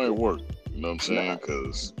 That might work. You know what I'm saying?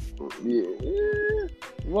 Because yeah.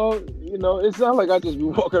 Well, it's not like I just be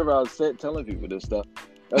walking around telling people this stuff.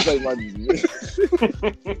 That's like my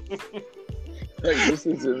like this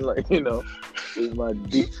is just like is my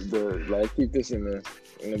deep like keep this in the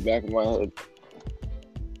back of my head.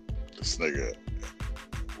 This nigga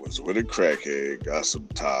was with a crackhead, got some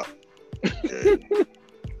top, okay.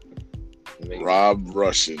 Robbed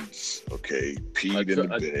Russians, okay, peed in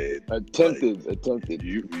the bed. Attempted.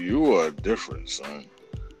 You are different, son.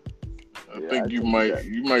 I think you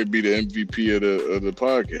might be the MVP of the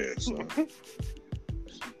podcast. So.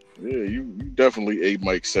 Yeah, you definitely ate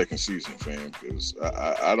Mike's second season, fam. Because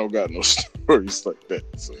I don't got no stories like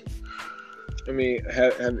that. So. I mean,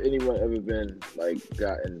 have anyone ever been like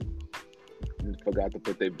forgot to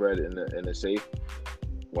put their bread in the safe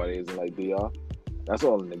while they was in like DR? That's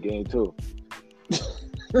all in the game too.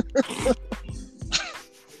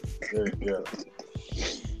 Yeah.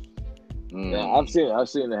 Yeah, I've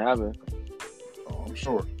seen it happen. Oh, I'm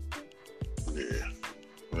sure. Yeah.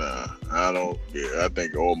 Nah, I don't. Yeah, I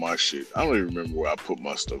think all my shit. I don't even remember where I put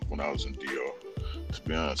my stuff when I was in DR. To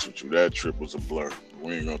be honest with you, that trip was a blur.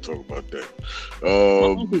 We ain't gonna talk about that.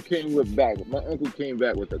 My uncle came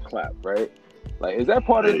back with a clap, right? Like, is that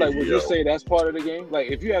part of like? Would you say that's part of the game? Like,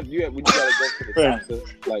 if you when you gotta go to the doctor,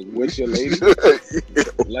 like with your lady,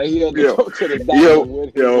 like he had to go to the doctor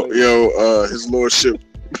with his lady. His lordship,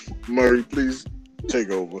 Murray, please.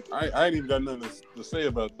 Take over. I ain't even got nothing to say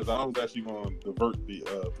about this. I was actually going to divert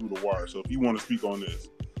through the wire. So if you want to speak on this,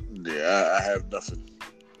 yeah, I have nothing.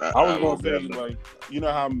 I was going to say, like, you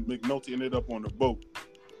know how McNulty ended up on the boat.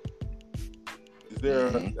 Is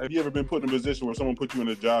there? Have you ever been put in a position where someone put you in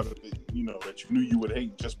a job that that you knew you would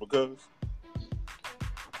hate just because?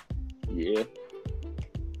 Yeah.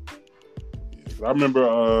 I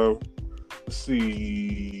remember. Let's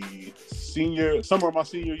see, summer of my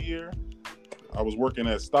senior year. I was working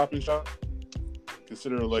at Stop and Shop.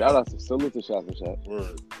 Considered like salute to Stop and Shop.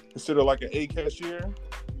 Word. Considered like an A cashier,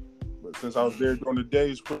 but since I was there during the day,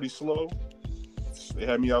 it's pretty slow. They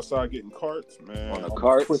had me outside getting carts, man. On the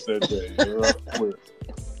carts? Quit that day.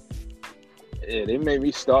 Yeah, they made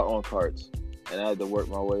me start on carts, and I had to work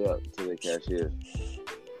my way up to the cashier.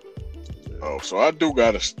 Oh, so I do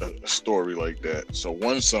got a story like that. So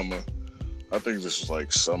one summer, I think this was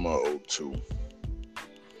like summer 2002.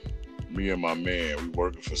 Me and my man, we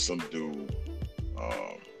working for some dude.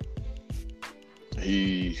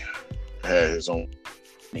 He had his own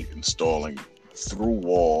installing through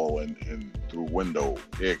wall and through window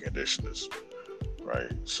air conditioners,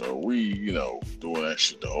 right? So we, doing that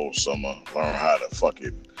shit the whole summer, learn how to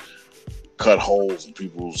fucking cut holes in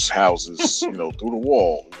people's houses, through the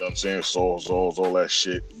wall. You know what I'm saying? Saws, all that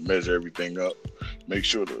shit, measure everything up, make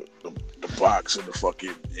sure the box of the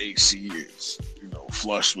fucking AC is,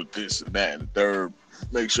 flush with this and that and the third,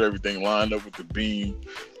 make sure everything lined up with the beam.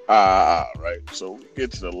 Right? So we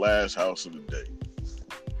get to the last house of the day.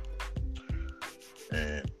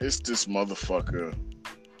 And it's this motherfucker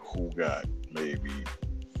who got maybe,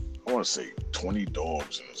 I want to say 20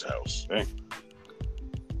 dogs in his house. Dang.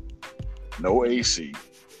 No AC,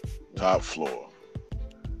 top floor.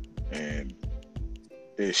 And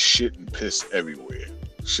it's shit and piss everywhere.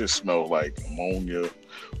 Shit smells like ammonia,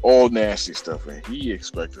 all nasty stuff. And he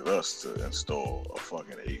expected us to install a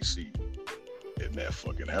fucking AC in that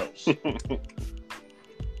fucking house.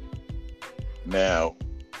 Now,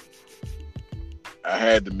 I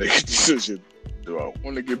had to make a decision. Do I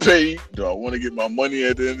want to get paid? Do I want to get my money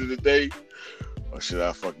at the end of the day? Or should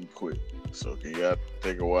I fucking quit? So can y'all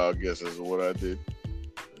take a wild guess as to what I did?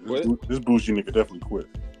 This bougie nigga definitely quit.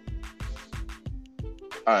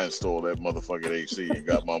 I installed that motherfucking AC and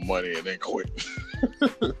got my money and then quit.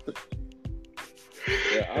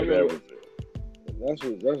 Yeah, I remember. That's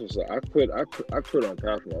what's up. I quit on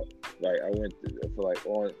Pathmark. Like I went for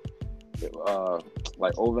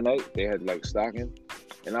like overnight. They had like stocking,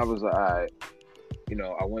 and I was like, all right.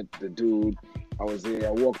 I went to the dude. I was there.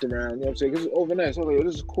 I walked around. You know what I'm saying? This is overnight. So I was like,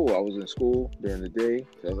 this is cool. I was in school during the day.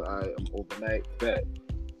 So I was like, all right, I'm overnight. Bet.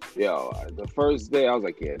 Yo, the first day I was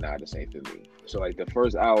like, yeah, nah, this ain't for me. So like the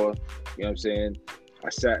first hour, you know what I'm saying? I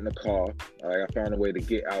sat in the car. I found a way to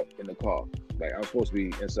get out in the car. Like I was supposed to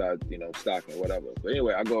be inside, stocking, whatever. But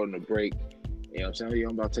anyway, I go on the break. You know what I'm saying? Yo,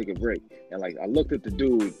 I'm about to take a break. And like I looked at the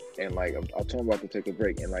dude and like I told him about to take a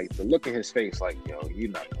break. And like the look in his face, like, yo, you're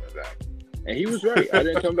not coming back. And he was right. I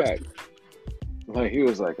didn't come back. Like he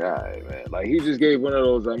was like, all right, man. Like he just gave one of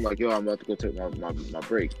those. I'm like, yo, I'm about to go take my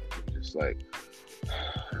break. Just like,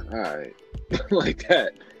 all right, like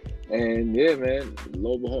that. And yeah, man.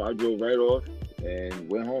 Lo and behold, I drove right off and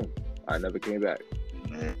went home. I never came back.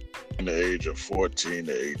 Man, in the age of 14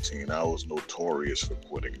 to 18, I was notorious for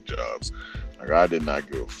quitting jobs. Like I did not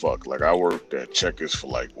give a fuck. Like I worked at Checkers for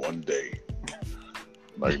like one day.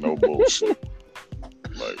 Like no bullshit.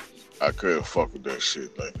 Like I couldn't fuck with that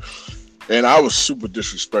shit. Like. And I was super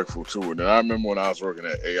disrespectful too. And I remember when I was working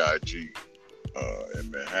at AIG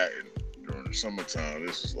in Manhattan during the summertime.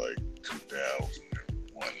 This is like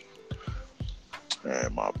 2001.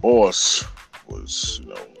 And my boss was,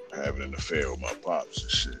 having an affair with my pops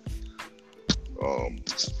and shit.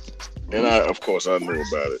 And of course, I knew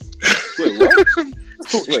about it. Wait, what?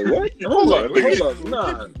 Wait, what? Hold up.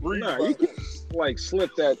 Nah. You can like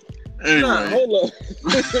slip that. Anyway. Nah, hold up.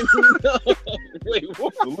 No. Wait,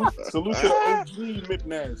 what? Salute to OG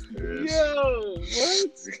McNasty. Yo,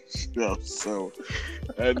 what? Yo, so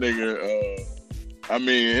that nigga, I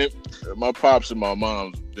mean, my pops and my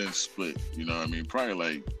mom's been split. You know what I mean? Probably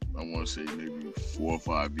like, I want to say maybe 4 or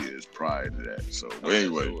 5 years prior to that. So, but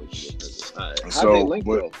anyway. How'd they link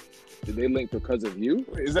though? Did they link because of you?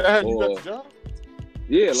 Is that how you got the job?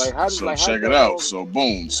 Yeah, like how? So check it out. So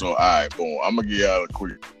boom. So all right, boom. I'm gonna get out of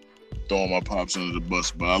quick. Throwing my pops under the bus,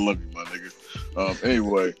 but I love you, my nigga.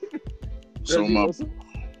 Anyway, so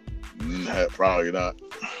probably not.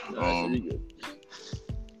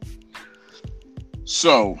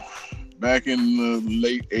 So back in the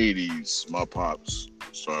late '80s, my pops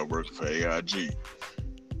started working for AIG.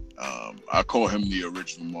 I call him the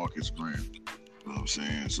original Marcus Graham. You know what I'm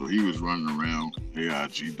saying? So he was running around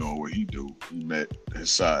AIG doing what he do. He met his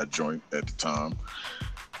side joint at the time.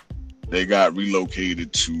 They got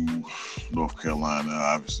relocated to North Carolina.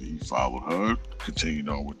 Obviously, he followed her, continued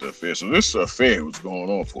on with the affair. So this affair was going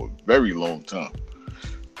on for a very long time.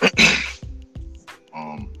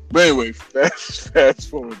 But anyway, fast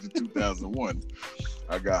forward to 2001,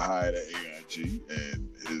 I got hired at AIG, and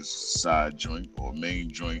his side joint, or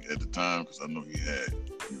main joint at the time, because I know he had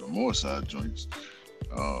even more side joints,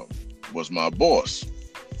 was my boss.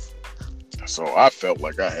 So I felt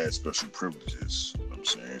like I had special privileges. I'm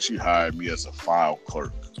saying she hired me as a file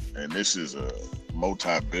clerk, and this is a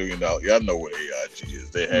multi-billion-dollar. Y'all know what AIG is.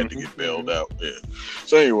 They had to get bailed out. Yeah.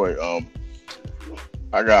 So anyway,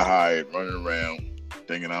 I got hired, running around,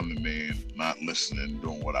 thinking I'm the man, not listening,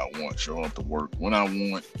 doing what I want, showing up to work when I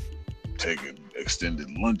want, taking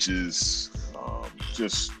extended lunches,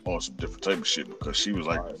 just on some different type of shit, because she was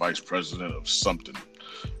like the vice president of something.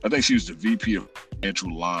 I think she was the VP of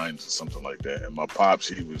financial lines or something like that. And my pops,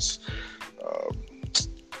 he was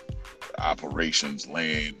operations,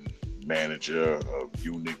 land manager of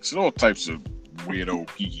Unix, and all types of weirdo,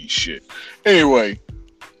 geeky shit. Anyway,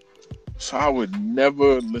 so I would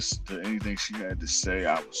never listen to anything she had to say.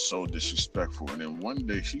 I was so disrespectful. And then one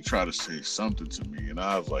day she tried to say something to me, and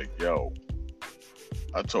I was like, yo,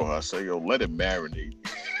 I told her, I said, yo, let it marinate.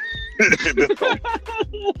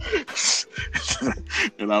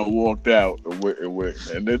 And I walked out and went.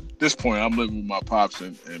 And at this point, I'm living with my pops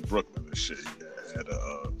in Brooklyn and shit. He had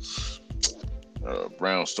a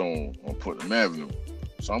brownstone on Putnam Avenue.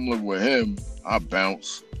 So I'm living with him. I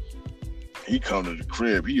bounce. He come to the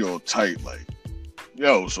crib. He all tight, like,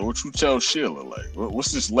 yo, so what you tell Sheila? Like,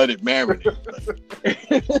 what's this let it marinate?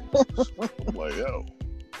 Like, I'm like, yo,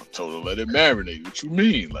 I told her let it marinate. What you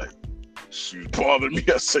mean? Like, she was bothering me.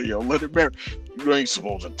 I said, yo, let it marinate. You ain't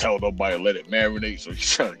supposed to tell nobody let it marinate. So he's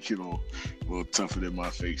trying to get a little tougher than my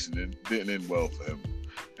face, and it didn't end well for him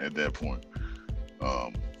at that point.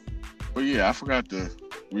 But yeah, I forgot the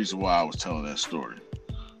reason why I was telling that story.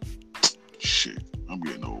 Shit, I'm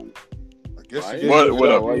getting old. I guess why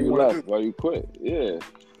you left? Why you quit? Yeah.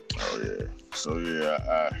 Oh yeah. So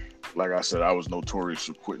yeah, I like I said, I was notorious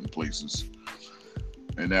for quitting places,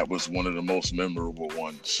 and that was one of the most memorable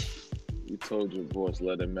ones. You told your boss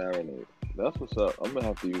let it marinate. That's what's up. I'm gonna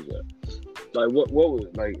have to use that. Like what was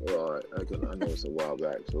like? I know it's a while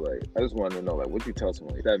back, so like I just wanted to know, like, what you tell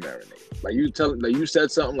someone like that marinate? Like you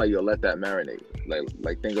said something like, yo, let that marinate.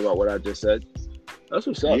 Like think about what I just said. That's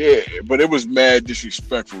what's up. Yeah, but it was mad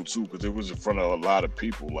disrespectful too, because it was in front of a lot of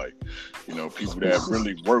people, like, you know, people that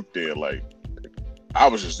really worked there. Like, I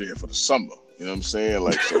was just there for the summer. You know what I'm saying?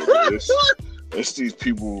 Like, so it's these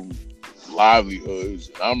people livelihoods,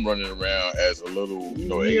 and I'm running around as a little,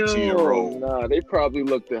 18-year-old. Nah, they probably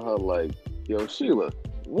looked at her like, yo, Sheila,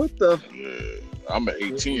 what the? Yeah, I'm an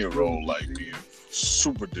 18-year-old, like, being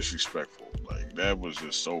super disrespectful. Like, that was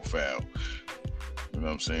just so foul. You know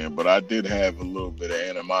what I'm saying? But I did have a little bit of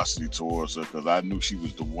animosity towards her, because I knew she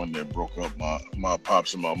was the one that broke up my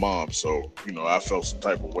pops and my mom. So, I felt some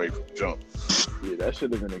type of way from the jump. Yeah, that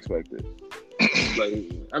should have been expected. Like,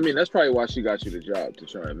 I mean, that's probably why she got you the job, to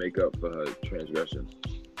try and make up for her transgressions.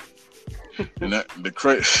 And the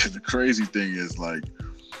crazy thing is, like,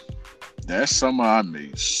 that summer I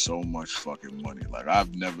made so much fucking money. Like,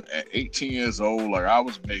 I've never, at 18 years old, like, I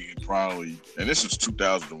was making probably, and this was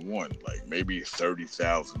 2001, like maybe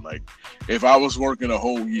 30,000. Like, if I was working a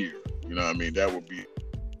whole year, you know what I mean, that would be,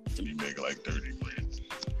 you make like 30 grand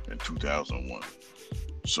in 2001.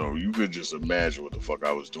 So you could just imagine what the fuck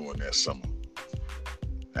I was doing that summer.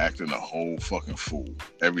 Acting a whole fucking fool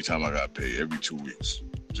every time I got paid, every 2 weeks.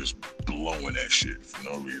 Just blowing that shit for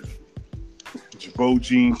no reason. Jabot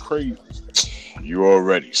Jean crazy. You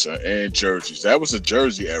already, son. And jerseys. That was a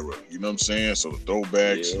jersey era. You know what I'm saying? So the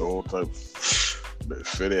throwbacks, the whole type of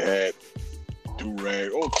fitted hat,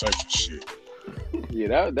 do-rag, all types of shit.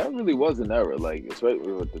 Yeah, that really was an era. Like,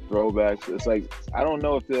 especially with the throwbacks. It's like, I don't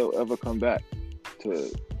know if they'll ever come back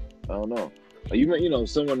to, I don't know. Like, you know,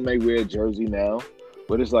 someone may wear a jersey now,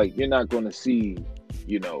 but it's like, you're not going to see,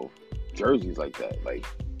 you know, jerseys like that. Like,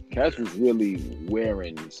 Cass was really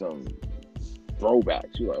wearing some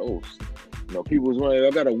throwbacks. You're like, oh, you know, people was wearing,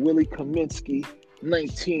 I got a Willie Kaminsky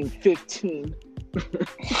 1915.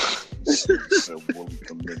 Said Willie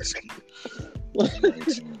Kaminsky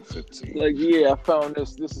 1915. Like, yeah, I found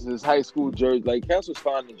this. This is his high school jersey. Like, Cass was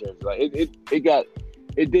finding jerseys. Like,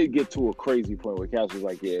 it did get to a crazy point where Cass was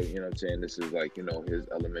like, yeah, you know what I'm saying? This is like, you know, his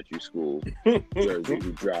elementary school jersey.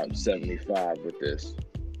 He dropped 75 with this.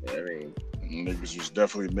 You know what I mean? Niggas was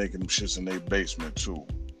definitely making them shits in their basement too.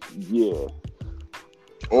 Yeah.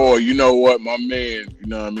 Or you know what, my man, you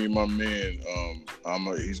know what I mean, my man,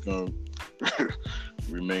 he's gonna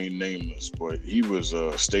remain nameless, but he was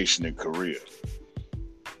stationed in Korea,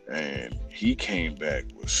 and he came back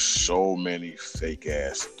with so many fake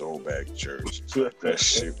ass throwback jerseys. That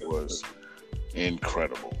shit was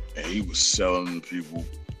incredible, and he was selling them to people,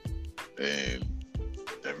 and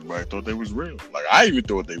everybody thought they was real. Like, I even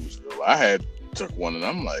thought they was real. I took one, and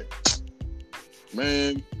I'm like,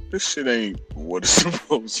 man, this shit ain't what it's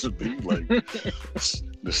supposed to be. Like,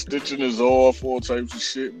 the stitching is off, all types of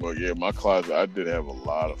shit. But yeah, my closet, I did have a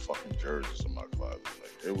lot of fucking jerseys in my closet.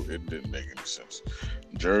 Like, it didn't make any sense.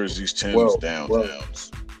 Jerseys, Timbs,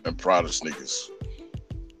 Downs, and Prada sneakers.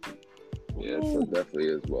 Yeah, so definitely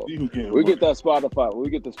as well. We get that Spotify. When we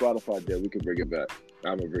get the Spotify deal, we can bring it back.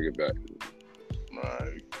 I'm gonna bring it back.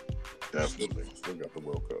 Right, definitely. Still got the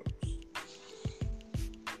World Cup.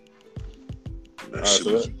 That shit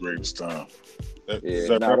was the greatest time.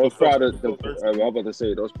 Yeah, those Prada. I'm about to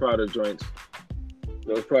say those Prada joints.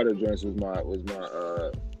 Those Prada joints was my.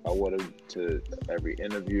 I wore them to every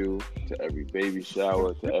interview, to every baby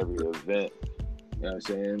shower, to every event. You know what I'm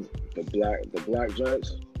saying? The black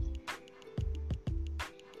joints.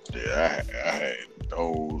 Yeah, I had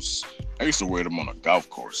those. I used to wear them on a golf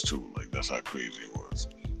course too. Like, that's how crazy it was.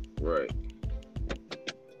 Right.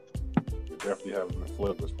 You definitely have them in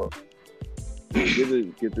flipless part.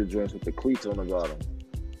 Get the joints with the cleats on the bottom.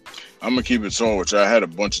 I'm gonna keep it tall, which I had a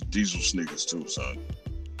bunch of Diesel sneakers too, son.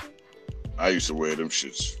 I used to wear them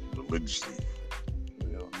shits religiously.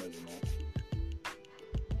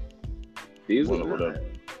 Diesel? Whatever.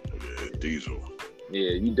 Yeah, Diesel.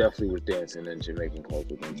 Yeah, you definitely was dancing in Jamaican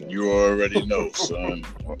culture. You already know, son.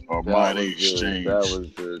 Our money exchange. That was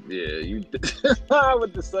you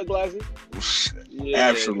with the sunglasses? Yeah,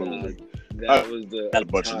 absolutely. That was the had a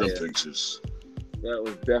bunch of them pictures. That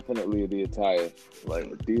was definitely the attire. Like,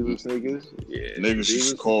 with Diesel sneakers. Yeah. Niggas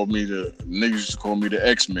used to call me the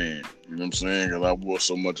X-Man. You know what I'm saying? Because I wore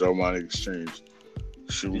so much on my exchange.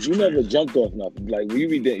 You never jumped off nothing. Like, when you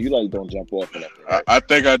be there, you like don't jump off nothing. Right? I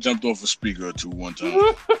think I jumped off a speaker or two one time. You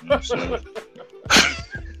know what I'm saying?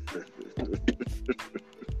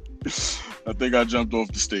 I think I jumped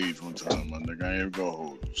off the stage one time, my nigga. I ain't gonna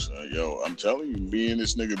hold you, son. Yo, I'm telling you, me and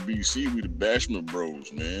this nigga BC, we the Bashment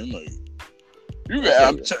Bros, man. Like,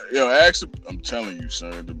 I'm telling you,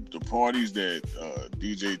 son, the parties that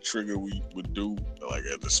DJ Trigger we would do, like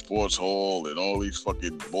at the sports hall and all these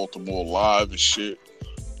fucking Baltimore Live and shit.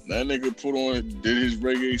 That nigga did his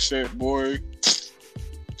reggae set, boy.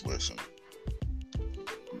 Listen.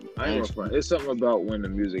 I ain't gonna front. It's something about when the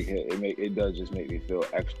music hit. It does just make me feel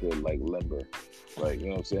extra like limber. Like, you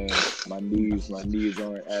know what I'm saying? My knees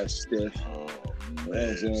aren't as stiff. Oh, man. You know what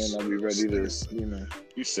I'm saying? I'll be ready to, you know.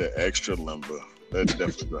 You said extra limber. That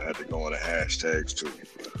definitely gonna have to go on the hashtags too.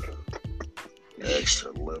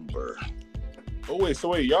 Extra limber. Oh wait,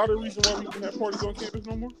 y'all the reason why we didn't have parties on campus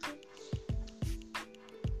no more?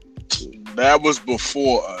 That was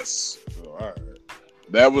before us. Oh, all I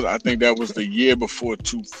right. think that was the year before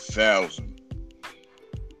 2000.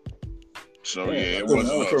 So yeah, it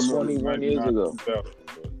wasn't us. 21 years ago.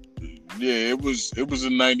 Yeah, it was the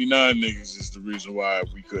 99 niggas is the reason why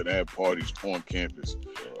we couldn't have parties on campus.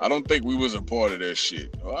 I don't think we was a part of that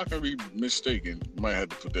shit. Oh, I can be mistaken. Might have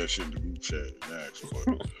to put that shit in the group chat next,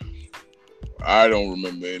 but I don't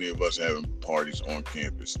remember any of us having parties on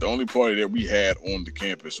campus. The only party that we had on the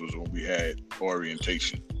campus was when we had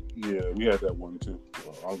orientation. Yeah, we had that one too.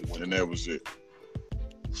 And that was it.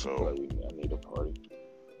 So I need a party.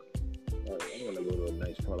 I'm gonna go to a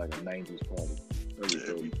nice party, like a 90s party.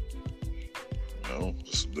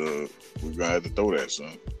 We're gonna have to throw that,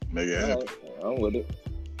 son. Make it happen. I'm with it.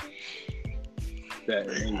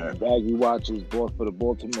 That baggy watches bought for the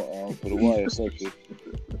Baltimore for the Wire section.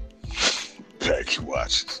 Baggy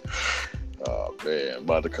watches. Oh man, I'm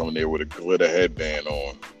about to come in there with a glitter headband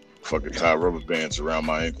on. Fucking tie rubber bands around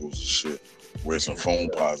my ankles and shit. Wear some phone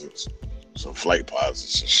posits, some flight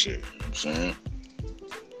posits and shit. You know what I'm saying?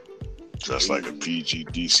 Dressed like a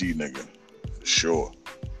PGDC nigga, for sure.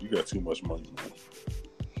 You got too much money, man.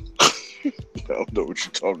 I don't know what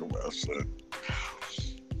you're talking about, son.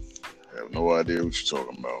 I have no idea what you're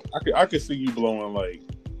talking about. I could see you blowing like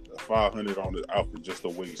 500 on the outfit just to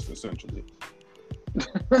waste, essentially.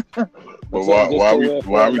 But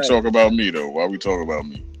why we talking about me though? Why we talking about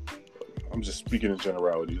me? I'm just speaking in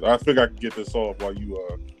generalities. I think I could get this off while you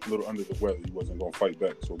a little under the weather. You wasn't gonna fight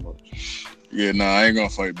back so much. Yeah, nah, I ain't gonna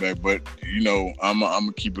fight back. But you know, I'm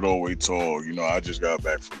gonna keep it all the way tall. You know, I just got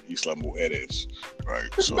back from Isla Mujeres, right?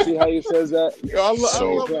 So see how he says that?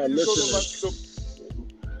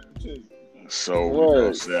 So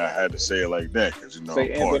you know, I had to say it like that because you know.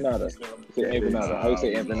 Say empanada. Say empanada. How you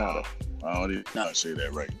say empanada? I don't even know how to say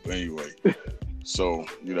that right. But anyway, so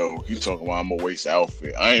you know, he talking about I'm gonna waste an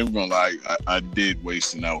outfit. I ain't gonna lie. I did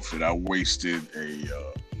waste an outfit. I wasted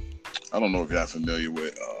a. I don't know if y'all familiar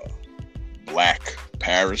with Black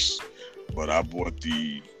Paris, but I bought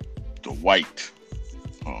the white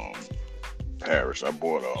Paris. I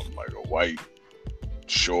bought like a white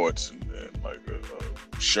shorts and like a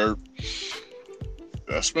shirt.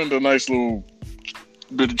 I spent a nice little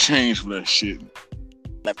bit of change for that shit.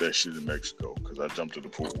 Left that shit in Mexico because I jumped to the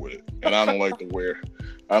pool with it, and I don't like to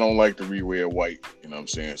rewear white. You know what I'm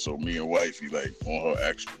saying? So me and wifey, like on her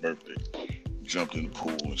actual birthday, jumped in the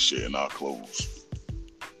pool and shit in our clothes.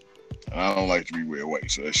 And I don't like to rewear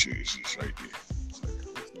white, so that shit is just right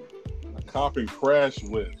there. A cop and crash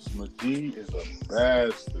list. McGee is a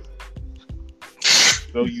bastard.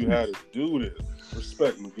 Show you how to do this.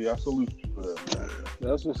 Respect, McGee. I salute you for that, man.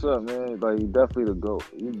 That's what's up, man. Like, you definitely the GOAT.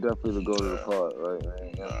 You definitely the GOAT of the part, right,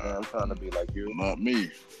 man? Man, I'm trying to be like you. Not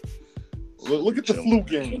me. Look at the flu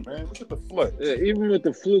game, man. Look at the flex. Yeah, even with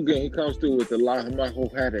the flu game, he comes through with the La Majo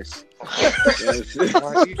Hattis.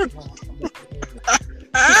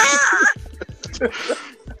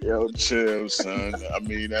 Yo, chill, son. I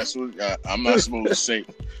mean, that's what I'm not supposed to say.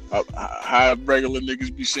 How regular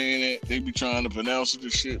niggas be saying it, they be trying to pronounce it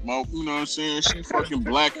and shit. You know what I'm saying? She fucking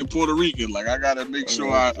black and Puerto Rican. Like, I gotta make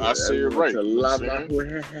sure I say it right. La Majo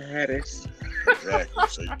Hattis. Exactly.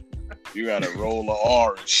 So you gotta roll the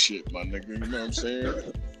R and shit, my nigga. You know what I'm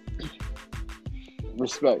saying?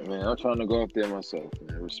 Respect, man. I'm trying to go up there myself,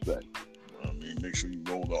 man. Respect. I mean, make sure you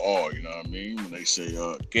roll the R, you know what I mean? When they say,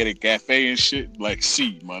 get a cafe and shit, like,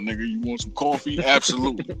 C, my nigga, you want some coffee?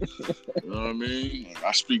 Absolutely. You know what I mean? Like,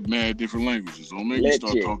 I speak mad different languages. Don't make me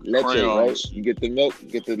start talking crayons. Right? You get the milk, you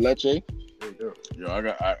get the leche. There you go.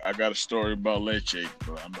 Yo, I got a story about leche,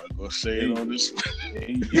 but I'm not gonna say it on this.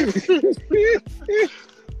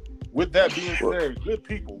 With that being said, good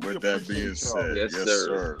people. With that being said, yes,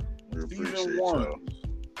 sir. We appreciate y'all.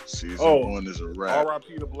 Season 1 is a wrap.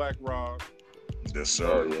 R.I.P. to Black Rod. Yes,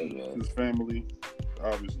 sir. His family,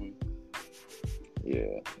 obviously.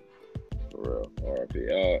 Yeah, for real. R.I.P.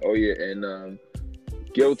 And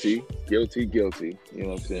guilty. You know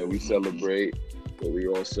what I'm saying? We celebrate, but we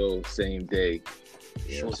also same day.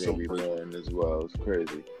 You know what I'm saying? We born as well. It's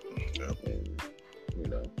crazy. Yep. And, you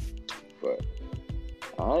know, but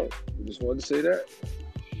all right. I just wanted to say that.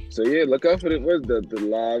 So yeah, look out for the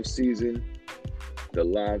live season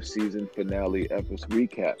finale episode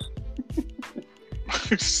recap.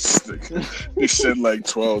 He said like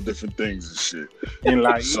 12 different things and shit. And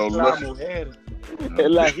like, so la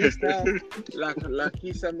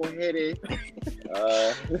quisa mujeres.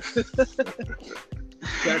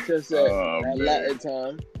 Catch us at Latin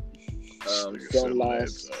time.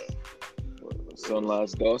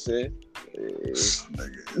 Sunrise 12. This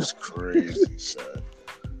nigga is crazy, son.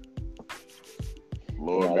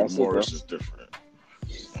 Lord Morris is different.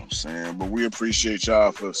 You know what I'm saying? But we appreciate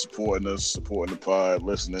y'all for supporting us, supporting the pod,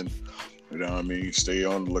 listening. You know what I mean? Stay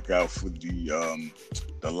on the lookout for the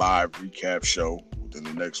live recap show within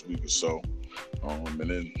the next week or so. And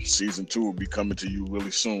then season 2 will be coming to you really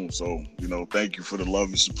soon. So, you know, thank you for the love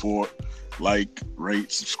and support. Like,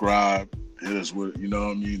 rate, subscribe. Hit us with, you know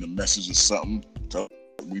what I mean, the message is something.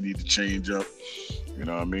 We need to change up. You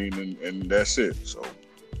know what I mean? And that's it. So,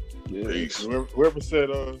 yeah. Peace. Whoever said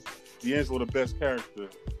D'Angelo the best character,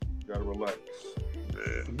 you gotta relax.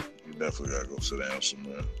 Yeah, you definitely gotta go sit down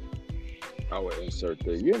somewhere. I would insert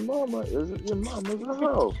that. Your mama's a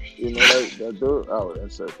hoe. You know that dude? I would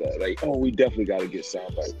insert that. Like, we definitely gotta get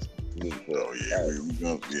sound bites. Oh yeah, we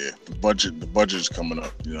gonna, The budget's coming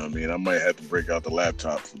up. You know what I mean? I might have to break out the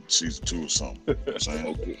laptop for season 2 or something. You know what I'm saying?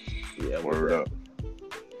 Okay. Yeah, word up.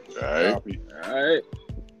 All right. All right.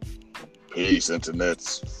 Peace,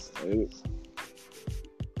 internets. Hey.